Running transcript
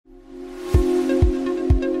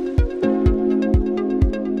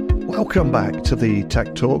Welcome back to the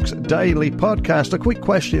Tech Talks Daily Podcast. A quick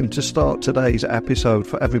question to start today's episode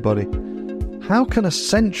for everybody. How can a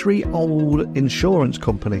century-old insurance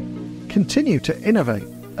company continue to innovate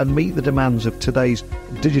and meet the demands of today's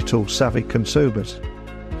digital-savvy consumers?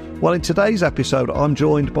 Well, in today's episode, I'm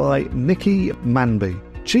joined by Niki Manby,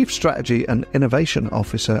 Chief Strategy and Innovation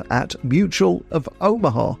Officer at Mutual of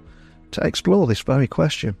Omaha, to explore this very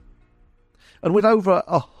question. And with over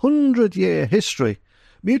 100-year history,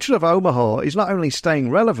 Mutual of Omaha is not only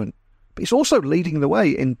staying relevant, but it's also leading the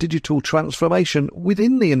way in digital transformation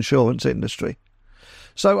within the insurance industry.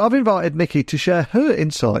 So I've invited Niki to share her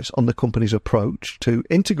insights on the company's approach to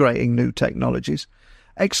integrating new technologies,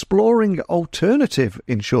 exploring alternative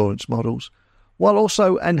insurance models, while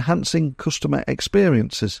also enhancing customer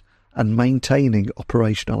experiences and maintaining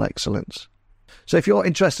operational excellence. So if you're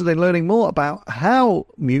interested in learning more about how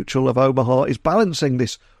Mutual of Omaha is balancing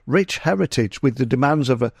this rich heritage with the demands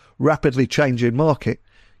of a rapidly changing market,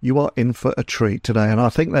 you are in for a treat today. And I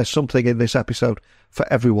think there's something in this episode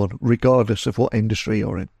for everyone, regardless of what industry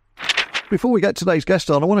you're in. Before we get today's guest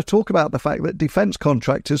on, I want to talk about the fact that defence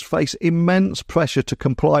contractors face immense pressure to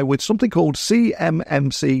comply with something called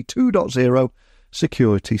CMMC 2.0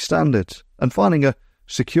 security standards. And finding a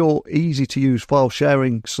secure, easy-to-use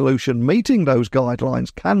file-sharing solution meeting those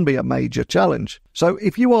guidelines can be a major challenge. So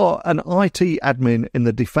if you are an IT admin in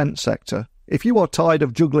the defence sector, if you are tired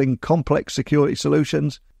of juggling complex security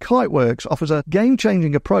solutions, Kiteworks offers a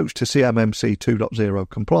game-changing approach to CMMC 2.0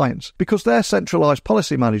 compliance because their centralised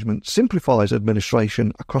policy management simplifies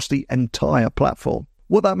administration across the entire platform.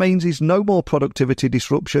 What that means is no more productivity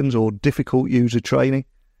disruptions or difficult user training.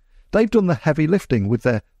 They've done the heavy lifting with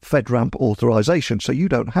their FedRAMP authorization, so you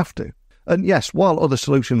don't have to. And yes, while other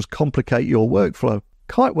solutions complicate your workflow,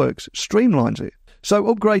 Kiteworks streamlines it. So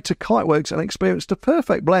upgrade to Kiteworks and experience the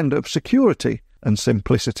perfect blend of security and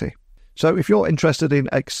simplicity. So if you're interested in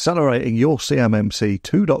accelerating your CMMC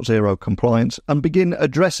 2.0 compliance and begin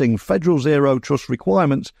addressing federal zero trust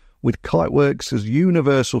requirements with Kiteworks'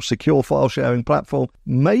 universal secure file sharing platform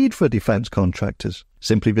made for defence contractors,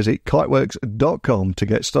 simply visit kiteworks.com to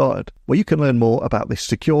get started, where you can learn more about this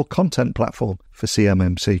secure content platform for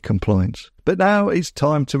CMMC compliance. But now it's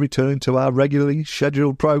time to return to our regularly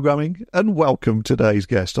scheduled programming and welcome today's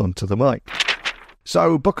guest onto the mic.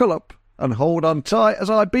 So buckle up and hold on tight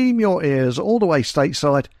as I beam your ears all the way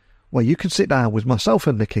stateside, where you can sit down with myself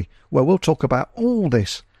and Niki, where we'll talk about all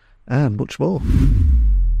this and much more.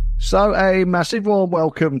 So a massive warm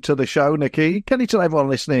welcome to the show, Niki. Can you tell everyone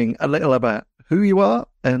listening a little about who you are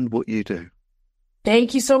and what you do?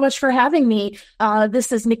 Thank you so much for having me.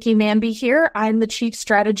 This is Niki Manby here. I'm the Chief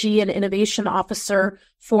Strategy and Innovation Officer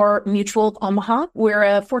for Mutual of Omaha. We're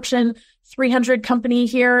a Fortune 300 company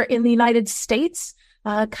here in the United States,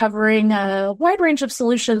 covering a wide range of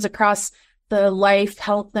solutions across the life,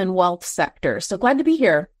 health, and wealth sector. So glad to be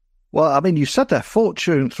here. Well, I mean, you said they're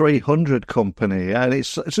Fortune 300 company, and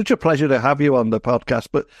it's such a pleasure to have you on the podcast.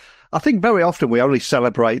 But I think very often we only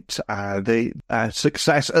celebrate the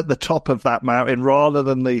success at the top of that mountain rather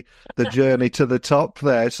than the journey to the top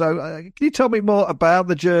there. So can you tell me more about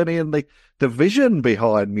the journey and the vision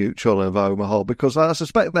behind Mutual of Omaha? Because I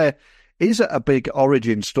suspect there is a big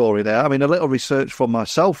origin story there. I mean, a little research from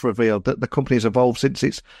myself revealed that the company has evolved since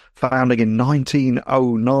its founding in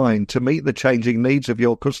 1909 to meet the changing needs of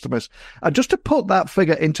your customers. And just to put that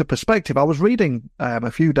figure into perspective, I was reading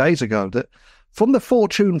a few days ago that from the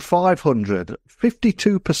Fortune 500,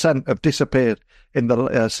 52% have disappeared in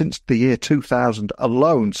the since the year 2000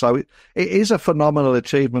 alone. So it is a phenomenal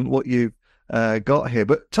achievement what you've got here.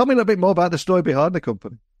 But tell me a little bit more about the story behind the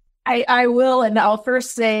company. I will, and I'll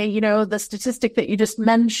first say, the statistic that you just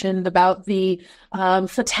mentioned about the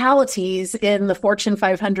fatalities in the Fortune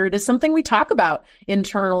 500 is something we talk about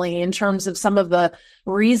internally in terms of some of the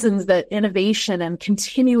reasons that innovation and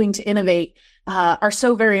continuing to innovate are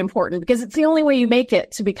so very important, because it's the only way you make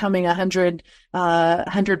it to becoming a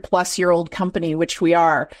 100-plus-year-old company, which we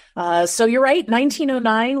are. So you're right,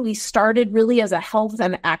 1909, we started really as a health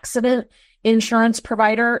and accident insurance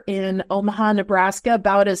provider in Omaha, Nebraska,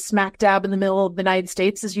 about as smack dab in the middle of the United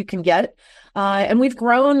States as you can get. And we've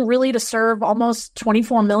grown really to serve almost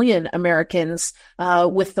 24 million Americans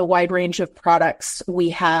with the wide range of products we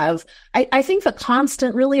have. I think the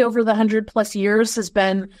constant really over the 100+ years has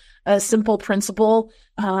been a simple principle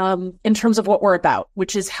in terms of what we're about,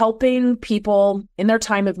 which is helping people in their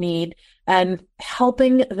time of need and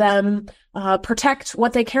helping them protect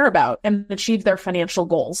what they care about and achieve their financial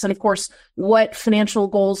goals. And of course, what financial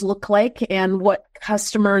goals look like and what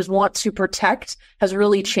customers want to protect has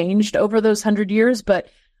really changed over those 100 years, but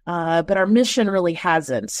our mission really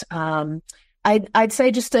hasn't. I'd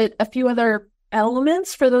say just a few other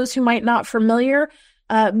elements for those who might not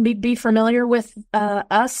be familiar with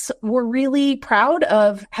us. We're really proud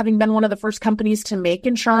of having been one of the first companies to make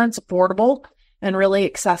insurance affordable and really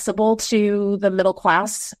accessible to the middle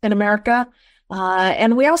class in America.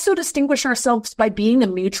 And we also distinguish ourselves by being a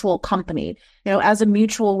mutual company. As a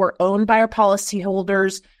mutual, we're owned by our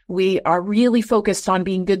policyholders. We are really focused on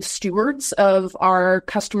being good stewards of our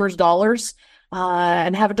customers' dollars,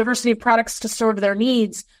 and have a diversity of products to serve their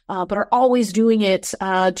needs, but are always doing it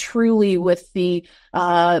truly with the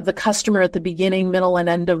customer at the beginning, middle, and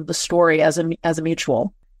end of the story as a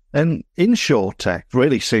mutual. And insurtech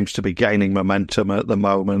really seems to be gaining momentum at the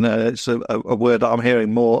moment. It's a word that I'm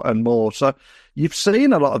hearing more and more. So you've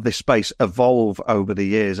seen a lot of this space evolve over the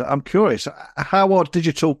years. I'm curious, how are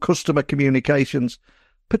digital customer communications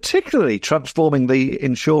particularly transforming the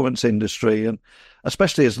insurance industry, and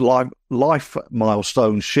especially as life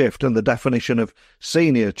milestones shift and the definition of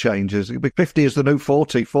senior changes? 50 is the new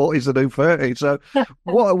 40, 40 is the new 30. So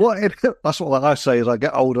that's what I say as I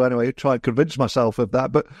get older anyway, try and convince myself of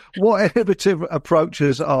that. But what innovative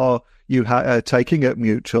approaches are you taking at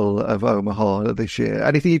Mutual of Omaha this year?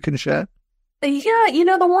 Anything you can share?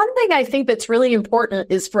 Yeah, the one thing I think that's really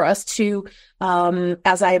important is for us to,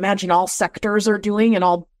 as I imagine all sectors are doing and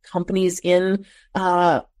all companies in,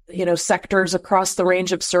 sectors across the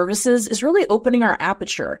range of services, is really opening our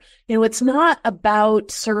aperture. It's not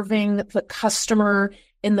about serving the customer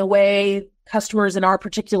in the way customers in our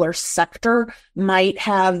particular sector might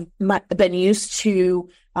have been used to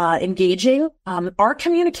engaging. Our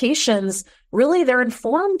communications, really, they're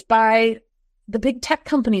informed by the big tech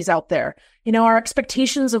companies out there. Our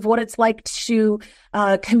expectations of what it's like to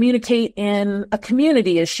communicate in a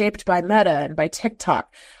community is shaped by Meta and by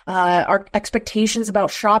TikTok. Our expectations about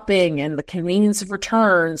shopping and the convenience of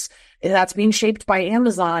returns, that's being shaped by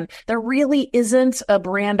Amazon. There really isn't a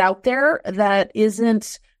brand out there that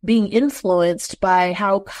isn't being influenced by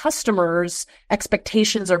how customers'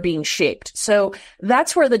 expectations are being shaped. So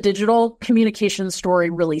that's where the digital communication story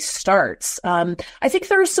really starts. I think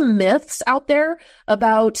there are some myths out there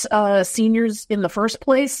about seniors in the first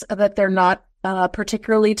place, that they're not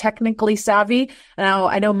particularly technically savvy. Now,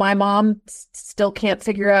 I know my mom still can't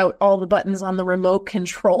figure out all the buttons on the remote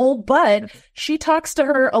control, but she talks to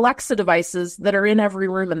her Alexa devices that are in every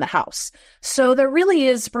room in the house. So there really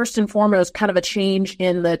is, first and foremost, kind of a change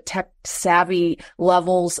in the tech savvy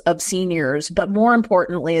levels of seniors. But more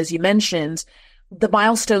importantly, as you mentioned, the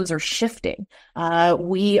milestones are shifting.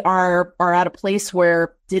 We are at a place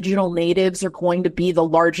where digital natives are going to be the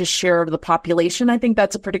largest share of the population. I think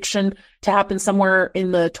that's a prediction to happen somewhere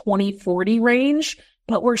in the 2040 range,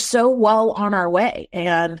 but we're so well on our way.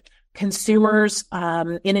 And consumers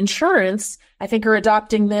in insurance, I think, are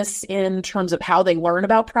adopting this in terms of how they learn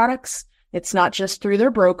about products. It's not just through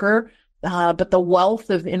their broker, but the wealth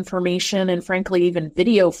of information and, frankly, even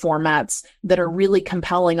video formats that are really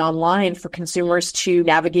compelling online for consumers to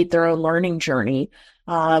navigate their own learning journey.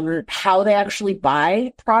 How they actually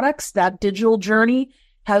buy products, that digital journey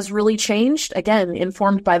has really changed, again,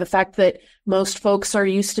 informed by the fact that most folks are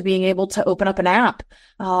used to being able to open up an app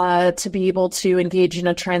to be able to engage in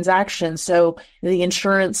a transaction. So the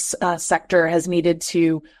insurance sector has needed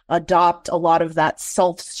to adopt a lot of that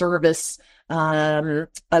self-service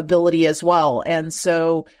ability as well. And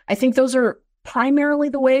so I think those are primarily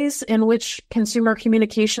the ways in which consumer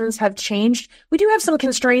communications have changed. We do have some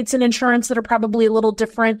constraints in insurance that are probably a little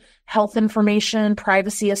different. Health information,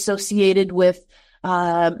 privacy associated with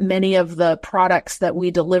many of the products that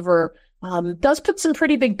we deliver does put some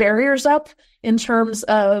pretty big barriers up in terms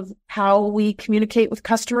of how we communicate with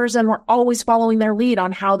customers. And we're always following their lead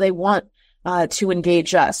on how they want to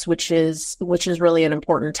engage us, which is really an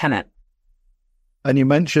important tenet. And you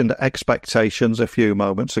mentioned expectations a few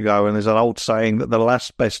moments ago, and there's an old saying that the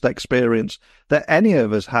last best experience that any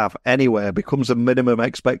of us have anywhere becomes a minimum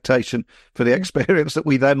expectation for the experience that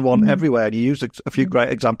we then want everywhere. And you used a few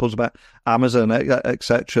great examples about Amazon,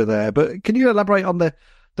 etc. there. But can you elaborate on the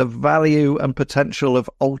value and potential of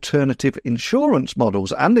alternative insurance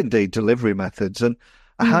models and indeed delivery methods, and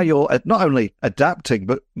how you're not only adapting,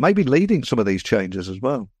 but maybe leading some of these changes as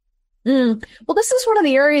well? Well, this is one of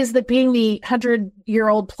the areas that being the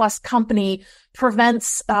 100-year-old plus company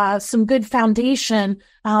prevents some good foundation,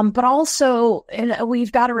 but also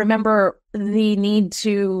we've got to remember the need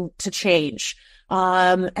to change.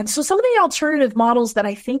 And so some of the alternative models that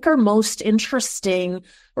I think are most interesting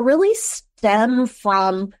really stem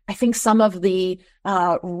from, I think, some of the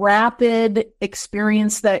rapid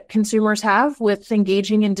experience that consumers have with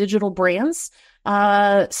engaging in digital brands.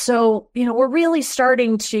 So, we're really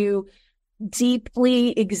starting to deeply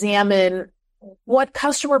examine what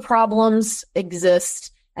customer problems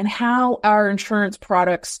exist and how our insurance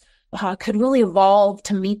products could really evolve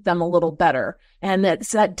to meet them a little better. And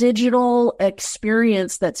that's that digital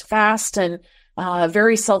experience that's fast and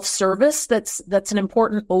very self-service. That's an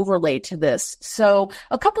important overlay to this. So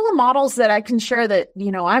a couple of models that I can share that,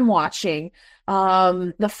 I'm watching.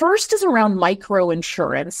 The first is around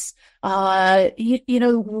microinsurance.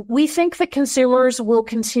 We think that consumers will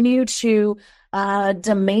continue to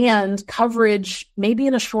demand coverage maybe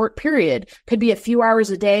in a short period. Could be a few hours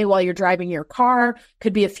a day while you're driving your car,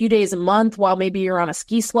 could be a few days a month while maybe you're on a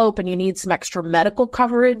ski slope and you need some extra medical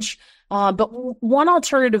coverage. But one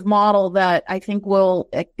alternative model that I think we'll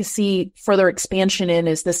see further expansion in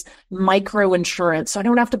is this micro insurance. So I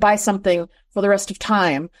don't have to buy something for the rest of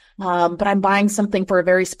time, but I'm buying something for a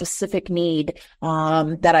very specific need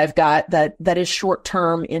that I've got that is short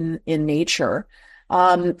term in nature.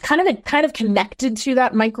 Kind of connected to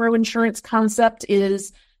that micro insurance concept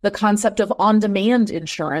is the concept of on-demand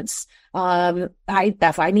insurance.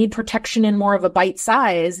 If I need protection in more of a bite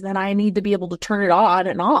size, then I need to be able to turn it on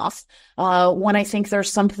and off when I think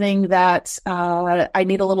there's something that I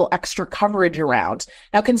need a little extra coverage around.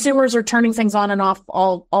 Now, consumers are turning things on and off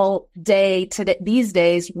all day today these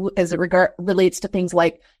days as it relates to things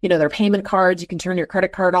like, their payment cards. You can turn your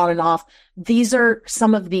credit card on and off. These are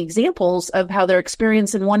some of the examples of how their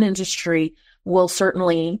experience in one industry will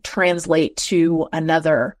certainly translate to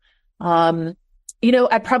another.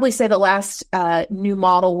 I'd probably say the last new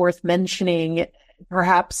model worth mentioning,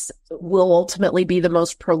 perhaps will ultimately be the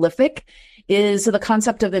most prolific, is the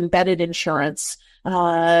concept of embedded insurance.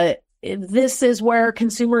 This is where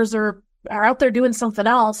consumers are out there doing something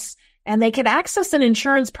else, and they can access an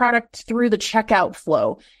insurance product through the checkout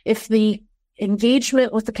flow. If the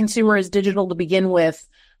engagement with the consumer is digital to begin with,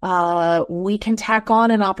 we can tack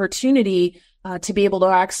on an opportunity to be able to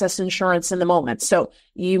access insurance in the moment. So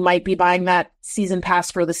you might be buying that season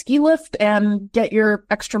pass for the ski lift and get your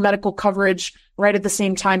extra medical coverage right at the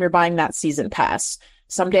same time you're buying that season pass.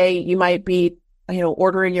 Someday you might be,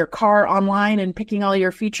 ordering your car online and picking all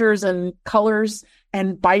your features and colors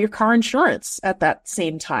and buy your car insurance at that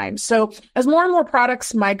same time. So as more and more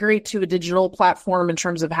products migrate to a digital platform in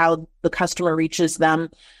terms of how the customer reaches them,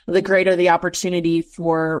 the greater the opportunity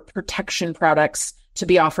for protection products to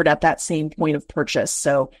be offered at that same point of purchase.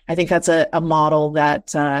 So I think that's a model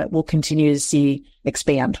that we'll continue to see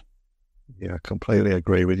expand. Yeah, completely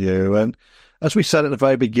agree with you. And as we said at the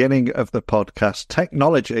very beginning of the podcast,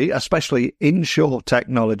 technology, especially insure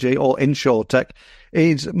technology or insurtech,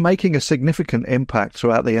 is making a significant impact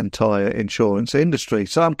throughout the entire insurance industry.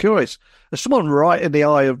 So I'm curious, as someone right in the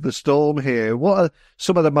eye of the storm here, what are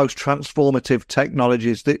some of the most transformative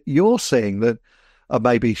technologies that you're seeing that are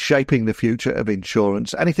maybe shaping the future of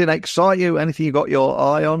insurance? Anything excite you? Anything you got your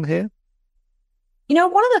eye on here? One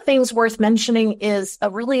of the things worth mentioning is a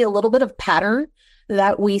little bit of pattern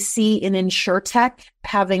that we see in insurtech,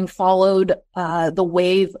 having followed the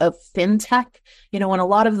wave of fintech. When a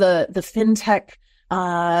lot of the fintech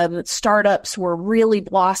startups were really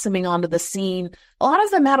blossoming onto the scene, a lot of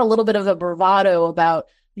them had a little bit of a bravado about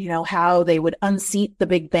how they would unseat the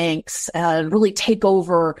big banks and really take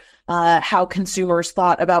over how consumers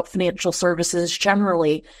thought about financial services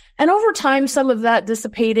generally. And over time, some of that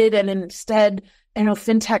dissipated, and instead,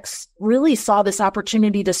 fintechs really saw this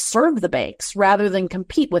opportunity to serve the banks rather than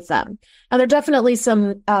compete with them. And there are definitely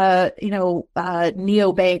some,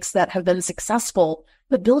 neobanks that have been successful,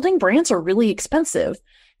 but building brands are really expensive.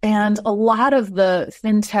 And a lot of the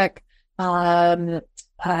fintech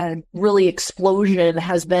really explosion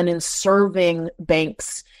has been in serving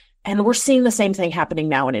banks. And we're seeing the same thing happening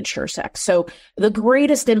now in insurtech. So the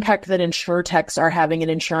greatest impact that insurtechs are having in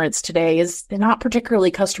insurance today is not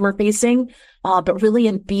particularly customer facing, but really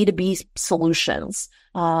in B2B solutions.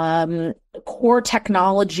 Core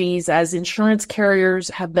technologies, as insurance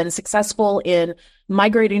carriers have been successful in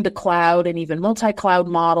migrating to cloud and even multi-cloud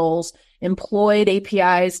models, employed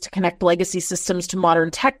APIs to connect legacy systems to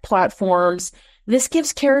modern tech platforms. This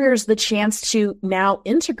gives carriers the chance to now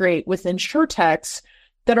integrate with insurtechs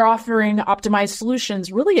that are offering optimized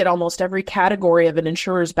solutions really at almost every category of an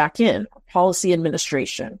insurer's back end: policy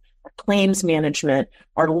administration, claims management,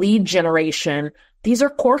 our lead generation. These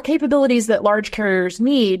are core capabilities that large carriers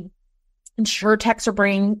need. Insurtechs are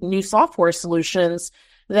bringing new software solutions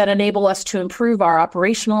that enable us to improve our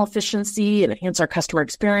operational efficiency and enhance our customer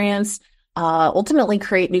experience, ultimately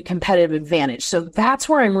create new competitive advantage. So that's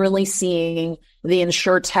where I'm really seeing the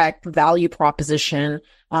insurtech value proposition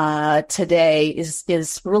today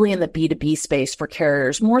is really in the B2B space for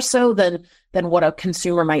carriers, more so than what a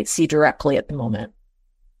consumer might see directly at the moment.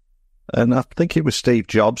 And I think it was Steve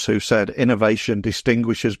Jobs who said innovation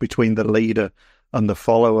distinguishes between the leader and the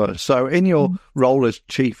follower. So in your role as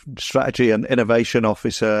Chief Strategy and Innovation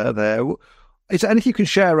Officer there, is there anything you can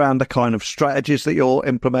share around the kind of strategies that you're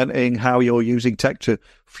implementing, how you're using tech to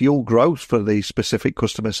fuel growth for these specific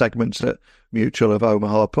customer segments at Mutual of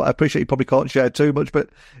Omaha? I appreciate you probably can't share too much, but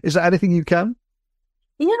is there anything you can?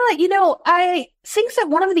 Yeah, I think that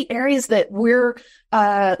one of the areas that we're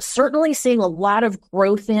certainly seeing a lot of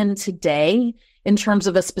growth in today in terms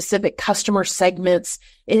of a specific customer segments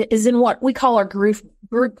is in what we call our group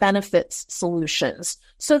benefits solutions.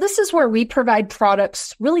 So this is where we provide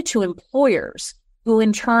products really to employers who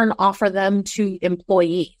in turn offer them to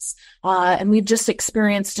employees. And we've just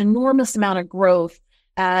experienced enormous amount of growth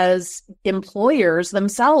as employers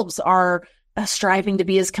themselves are striving to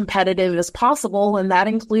be as competitive as possible, and that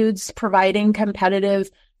includes providing competitive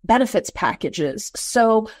benefits packages.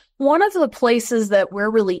 So one of the places that we're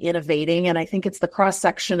really innovating, and I think it's the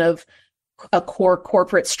cross-section of a core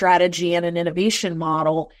corporate strategy and an innovation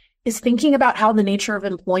model, is thinking about how the nature of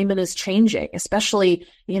employment is changing, especially,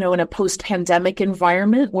 in a post-pandemic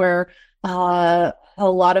environment where a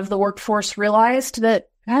lot of the workforce realized that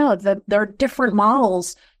there are different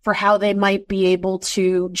models for how they might be able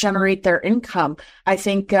to generate their income. I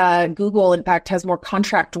think Google, in fact, has more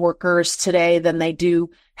contract workers today than they do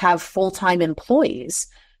have full-time employees.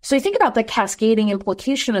 So you think about the cascading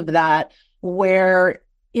implication of that, where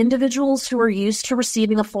individuals who are used to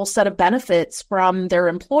receiving a full set of benefits from their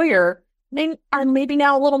employer are maybe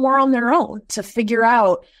now a little more on their own to figure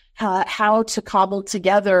out how to cobble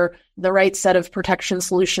together the right set of protection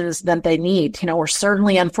solutions that they need. We're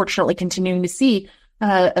certainly, unfortunately, continuing to see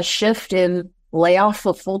a shift in layoff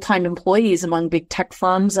of full-time employees among big tech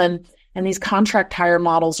firms, and these contract hire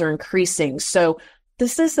models are increasing. So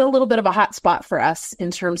this is a little bit of a hot spot for us in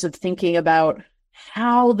terms of thinking about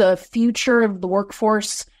how the future of the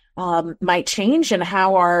workforce might change and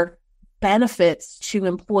how our benefits to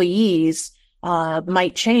employees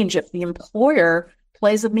might change if the employer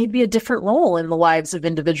plays maybe a different role in the lives of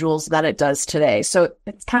individuals than it does today. So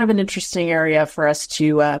it's kind of an interesting area for us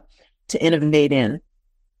to innovate in.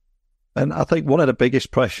 And I think one of the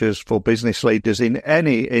biggest pressures for business leaders in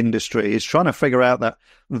any industry is trying to figure out that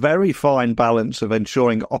very fine balance of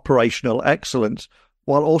ensuring operational excellence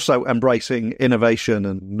while also embracing innovation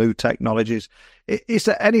and new technologies. Is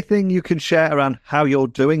there anything you can share around how you're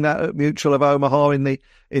doing that at Mutual of Omaha in the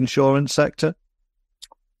insurance sector?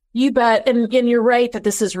 You bet. And you're right that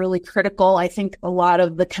this is really critical. I think a lot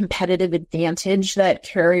of the competitive advantage that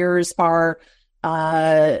carriers are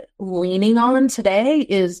leaning on today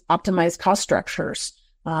is optimized cost structures.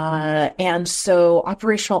 And so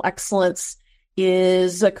operational excellence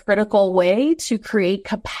is a critical way to create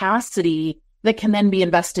capacity that can then be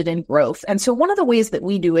invested in growth. And so one of the ways that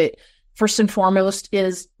we do it, first and foremost,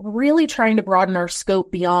 is really trying to broaden our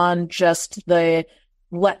scope beyond just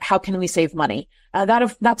how can we save money?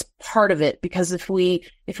 That's part of it, because if we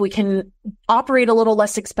can operate a little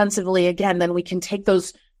less expensively, again, then we can take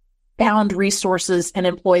those bound resources and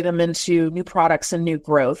employ them into new products and new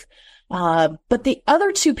growth. But the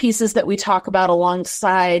other two pieces that we talk about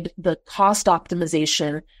alongside the cost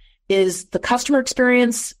optimization is the customer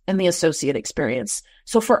experience and the associate experience.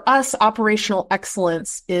 So for us, operational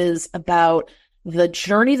excellence is about the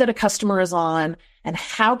journey that a customer is on and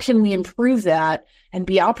how can we improve that and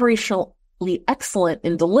be operationally excellent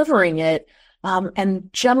in delivering it. And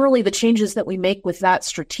generally the changes that we make with that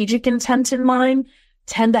strategic intent in mind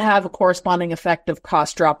tend to have a corresponding effect of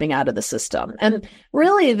cost dropping out of the system. And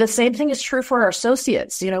really the same thing is true for our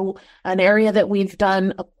associates. An area that we've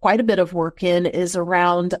done quite a bit of work in is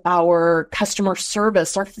around our customer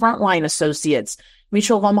service, our frontline associates.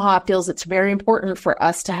 Mutual of Omaha feels it's very important for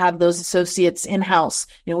us to have those associates in-house.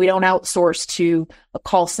 We don't outsource to a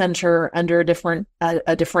call center under a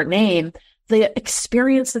different name. The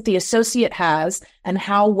experience that the associate has and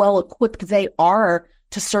how well equipped they are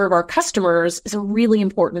to serve our customers is a really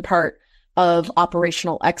important part of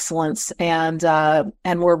operational excellence. And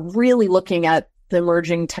we're really looking at the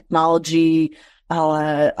emerging technology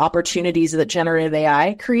opportunities that generative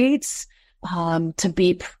AI creates to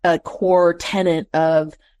be a core tenet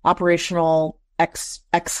of operational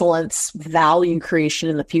excellence value creation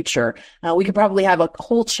in the future. We could probably have a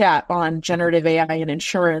whole chat on generative AI and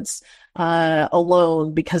insurance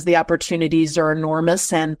alone, because the opportunities are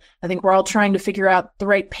enormous. And I think we're all trying to figure out the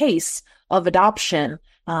right pace of adoption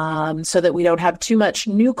so that we don't have too much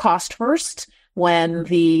new cost first when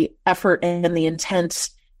the effort and the intent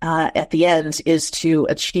at the end is to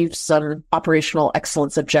achieve some operational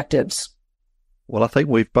excellence objectives. Well, I think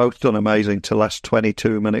we've both done amazing to last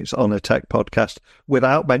 22 minutes on a tech podcast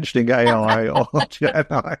without mentioning AI or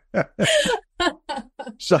Gemini.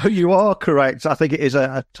 So you are correct. I think it is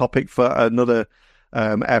a topic for another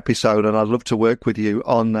episode, and I'd love to work with you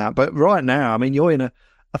on that. But right now, I mean, you're in a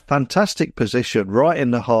fantastic position right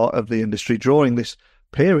in the heart of the industry, drawing this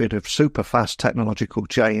period of super fast technological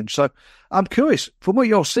change. So I'm curious, from what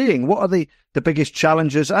you're seeing, what are the biggest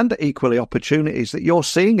challenges and equally opportunities that you're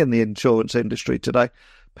seeing in the insurance industry today,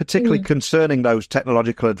 particularly concerning those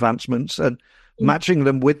technological advancements and matching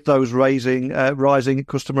them with those rising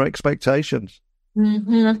customer expectations?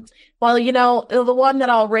 Mm-hmm. Well, the one that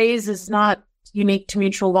I'll raise is not unique to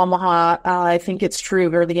Mutual of Omaha. I think it's true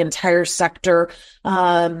for the entire sector.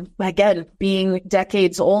 Again, being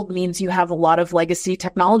decades old means you have a lot of legacy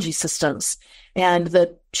technology systems. And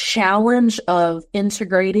the challenge of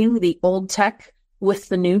integrating the old tech with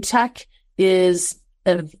the new tech is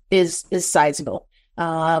sizable.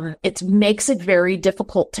 It makes it very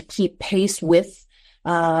difficult to keep pace with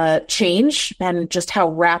change and just how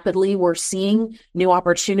rapidly we're seeing new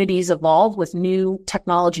opportunities evolve with new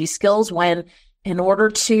technology skills, when in order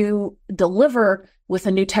to deliver with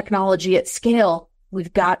a new technology at scale,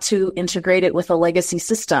 we've got to integrate it with a legacy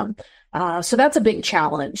system. So that's a big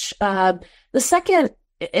challenge. The second,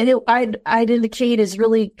 I'd indicate, is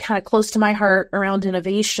really kind of close to my heart around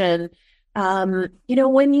innovation.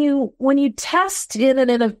 When you test in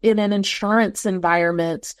an insurance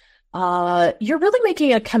environment, you're really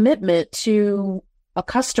making a commitment to a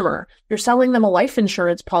customer. You're selling them a life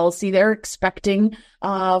insurance policy. They're expecting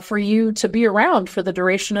for you to be around for the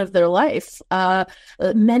duration of their life.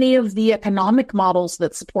 Many of the economic models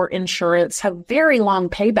that support insurance have very long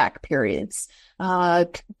payback periods.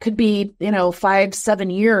 Could be,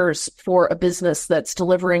 5-7 years for a business that's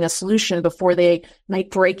delivering a solution before they might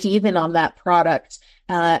break even on that product.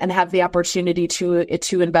 And have the opportunity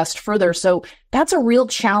to invest further. So that's a real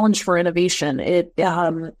challenge for innovation. It,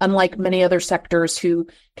 unlike many other sectors who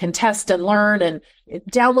can test and learn and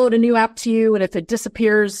download a new app to you, and if it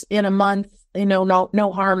disappears in a month,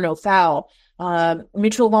 no harm, no foul.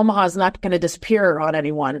 Mutual of Omaha is not going to disappear on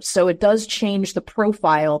anyone. So it does change the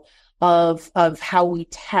profile of how we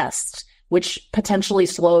test, which potentially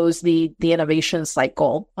slows the innovation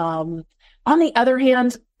cycle. On the other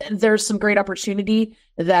hand, there's some great opportunity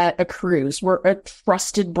that accrues. We're a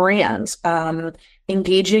trusted brand.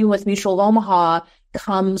 Engaging with Mutual of Omaha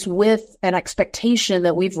comes with an expectation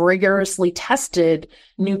that we've rigorously tested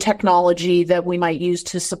new technology that we might use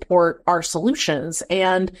to support our solutions.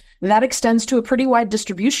 And that extends to a pretty wide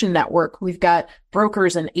distribution network. We've got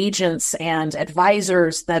brokers and agents and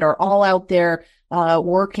advisors that are all out there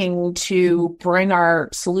working to bring our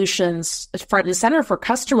solutions front and center for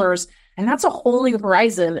customers. And that's a whole new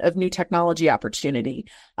horizon of new technology opportunity.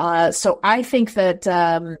 So I think that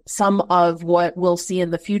some of what we'll see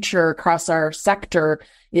in the future across our sector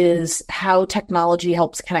is how technology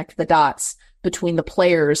helps connect the dots between the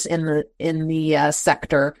players in the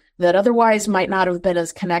sector that otherwise might not have been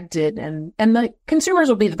as connected, and the consumers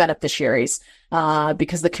will be the beneficiaries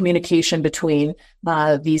because the communication between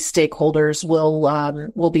these stakeholders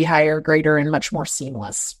will be higher, greater, and much more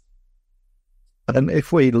seamless. And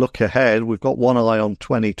if we look ahead, we've got one eye on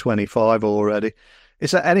 2025 already.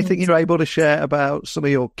 Is there anything you're able to share about some of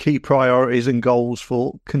your key priorities and goals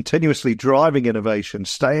for continuously driving innovation,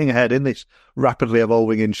 staying ahead in this rapidly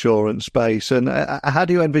evolving insurance space? And how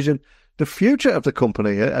do you envision the future of the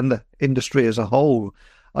company and the industry as a whole?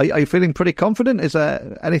 Are you feeling pretty confident? Is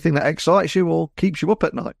there anything that excites you or keeps you up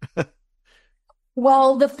at night?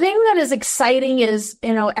 Well, the thing that is exciting is,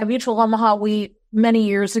 at Mutual of Omaha, we many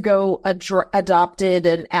years ago adopted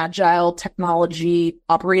an agile technology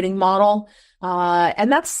operating model.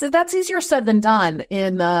 And that's easier said than done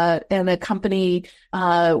in a company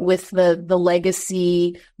with the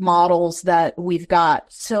legacy models that we've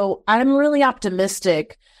got. So I'm really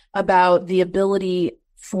optimistic about the ability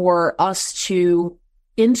for us to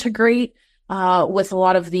integrate with a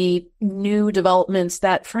lot of the new developments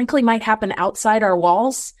that frankly might happen outside our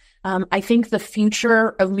walls. I think the future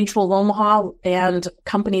of Mutual of Omaha and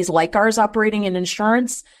companies like ours operating in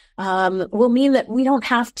insurance will mean that we don't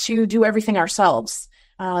have to do everything ourselves.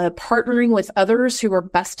 Partnering with others who are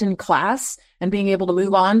best in class and being able to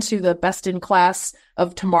move on to the best in class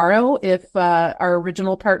of tomorrow if our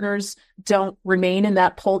original partners don't remain in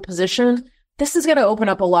that pole position, this is going to open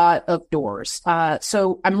up a lot of doors.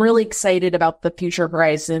 So I'm really excited about the future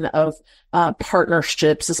horizon of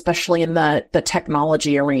partnerships, especially in the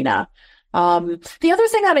technology arena. The other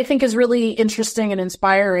thing that I think is really interesting and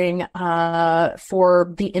inspiring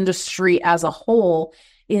for the industry as a whole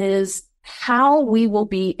is how we will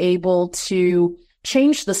be able to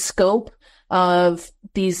change the scope of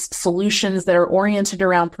these solutions that are oriented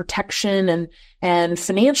around protection and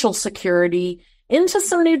financial security into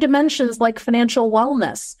some new dimensions like financial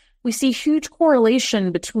wellness. We see huge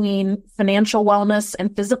correlation between financial wellness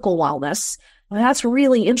and physical wellness. And that's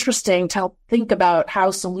really interesting to think about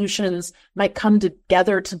how solutions might come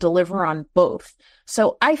together to deliver on both.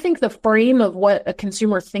 So I think the frame of what a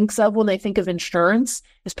consumer thinks of when they think of insurance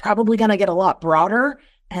is probably going to get a lot broader.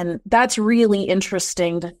 And that's really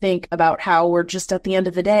interesting to think about how we're just at the end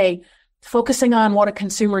of the day focusing on what a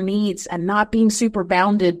consumer needs and not being super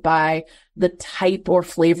bounded by the type or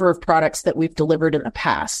flavor of products that we've delivered in the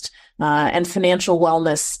past. And financial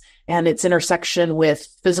wellness and its intersection with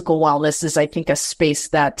physical wellness is, I think, a space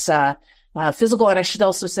that physical, and I should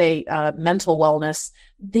also say mental wellness.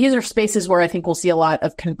 These are spaces where I think we'll see a lot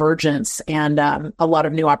of convergence and a lot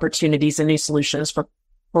of new opportunities and new solutions for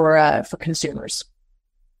consumers.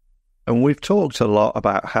 And we've talked a lot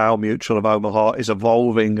about how Mutual of Omaha is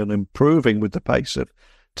evolving and improving with the pace of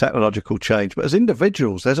technological change. But as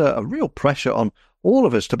individuals, there's a real pressure on all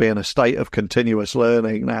of us to be in a state of continuous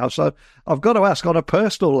learning now. So I've got to ask, on a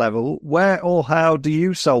personal level, where or how do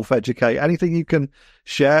you self-educate? Anything you can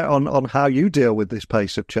share on how you deal with this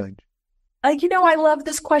pace of change? I love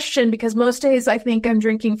this question because most days I think I'm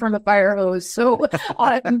drinking from a fire hose. So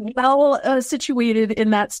I'm well situated in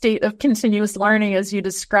that state of continuous learning, as you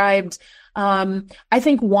described. I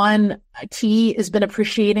think one key has been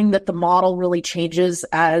appreciating that the model really changes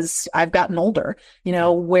as I've gotten older,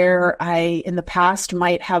 where I in the past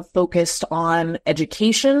might have focused on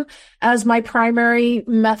education as my primary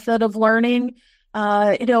method of learning.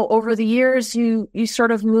 Over the years, you sort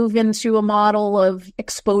of move into a model of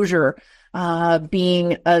exposure,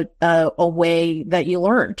 being a way that you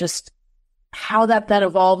learn, just how that then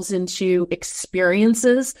evolves into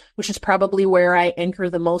experiences, which is probably where I anchor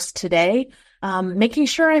the most today. Making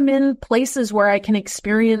sure I'm in places where I can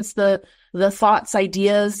experience the thoughts,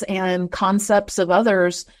 ideas, and concepts of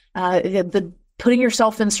others. The putting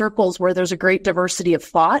yourself in circles where there's a great diversity of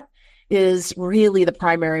thought is really the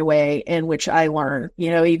primary way in which I learn.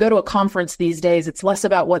 You go to a conference these days, it's less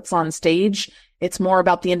about what's on stage. It's more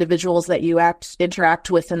about the individuals that you interact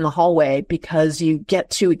with in the hallway, because you get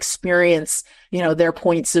to experience, their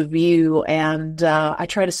points of view. And I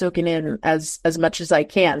try to soak it in as much as I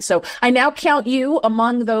can. So I now count you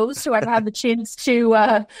among those who I've had the chance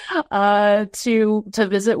to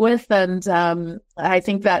visit with. And I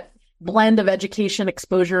think that blend of education,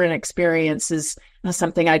 exposure, and experience is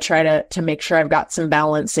something I try to make sure I've got some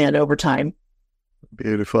balance in over time.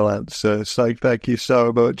 Beautiful answer. So thank you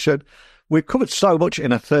so much. And we've covered so much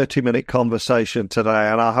in a 30-minute conversation today,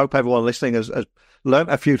 and I hope everyone listening has learnt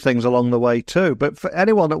a few things along the way too. But for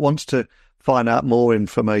anyone that wants to find out more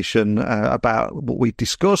information about what we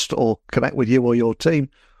discussed or connect with you or your team,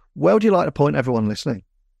 where would you like to point everyone listening?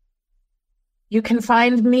 You can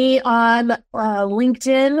find me on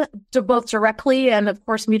LinkedIn, both directly and, of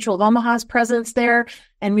course, Mutual of Omaha's presence there,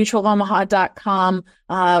 and mutualofomaha.com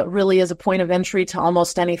really is a point of entry to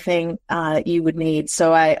almost anything you would need.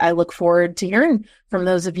 So I look forward to hearing from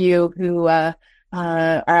those of you who are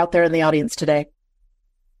out there in the audience today.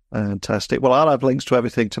 Fantastic. Well, I'll have links to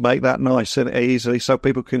everything to make that nice and easy so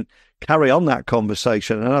people can carry on that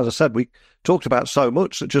conversation. And as I said, we talked about so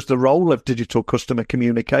much, just the role of digital customer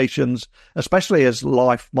communications, especially as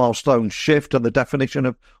life milestones shift and the definition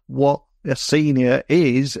of what a senior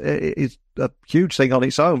is a huge thing on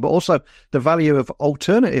its own, but also the value of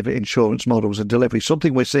alternative insurance models and delivery,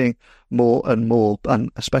 something we're seeing more and more, and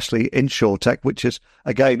especially insurtech, which is,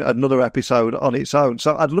 again, another episode on its own.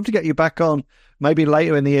 So I'd love to get you back on maybe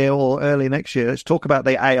later in the year or early next year. Let's talk about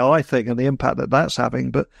the AI thing and the impact that that's having.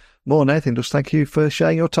 But more than anything, just thank you for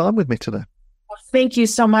sharing your time with me today. Thank you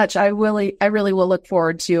so much. I really will look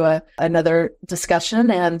forward to another discussion.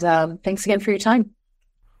 And thanks again for your time.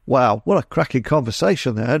 Wow, what a cracking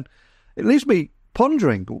conversation there. And it leaves me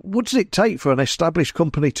pondering, what does it take for an established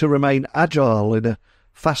company to remain agile in a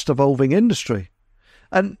fast-evolving industry?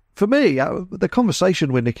 And for me, the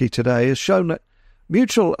conversation with Niki today has shown that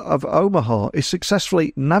Mutual of Omaha is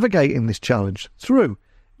successfully navigating this challenge through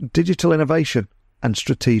digital innovation and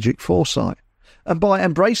strategic foresight. And by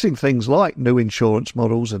embracing things like new insurance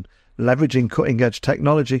models and leveraging cutting-edge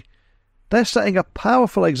technology, they're setting a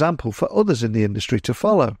powerful example for others in the industry to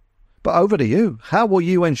follow. But over to you. How will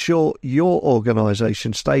you ensure your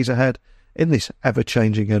organisation stays ahead in this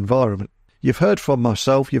ever-changing environment? You've heard from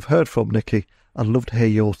myself, you've heard from Niki. I'd love to hear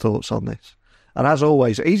your thoughts on this. And as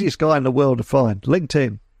always, easiest guy in the world to find,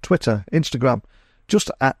 LinkedIn, Twitter, Instagram, just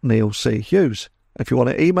at Neil C. Hughes. If you want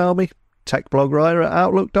to email me,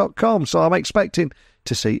 techblogwriter@outlook.com. So I'm expecting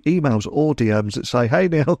to see emails or DMs that say, hey,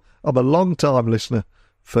 Neil, I'm a long-time listener,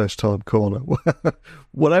 first-time caller.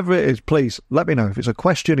 Whatever it is, please let me know. If it's a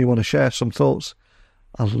question, you want to share some thoughts,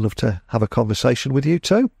 I'd love to have a conversation with you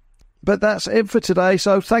too. But that's it for today.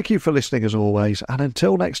 So thank you for listening as always. And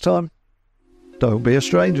until next time, don't be a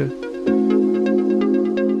stranger.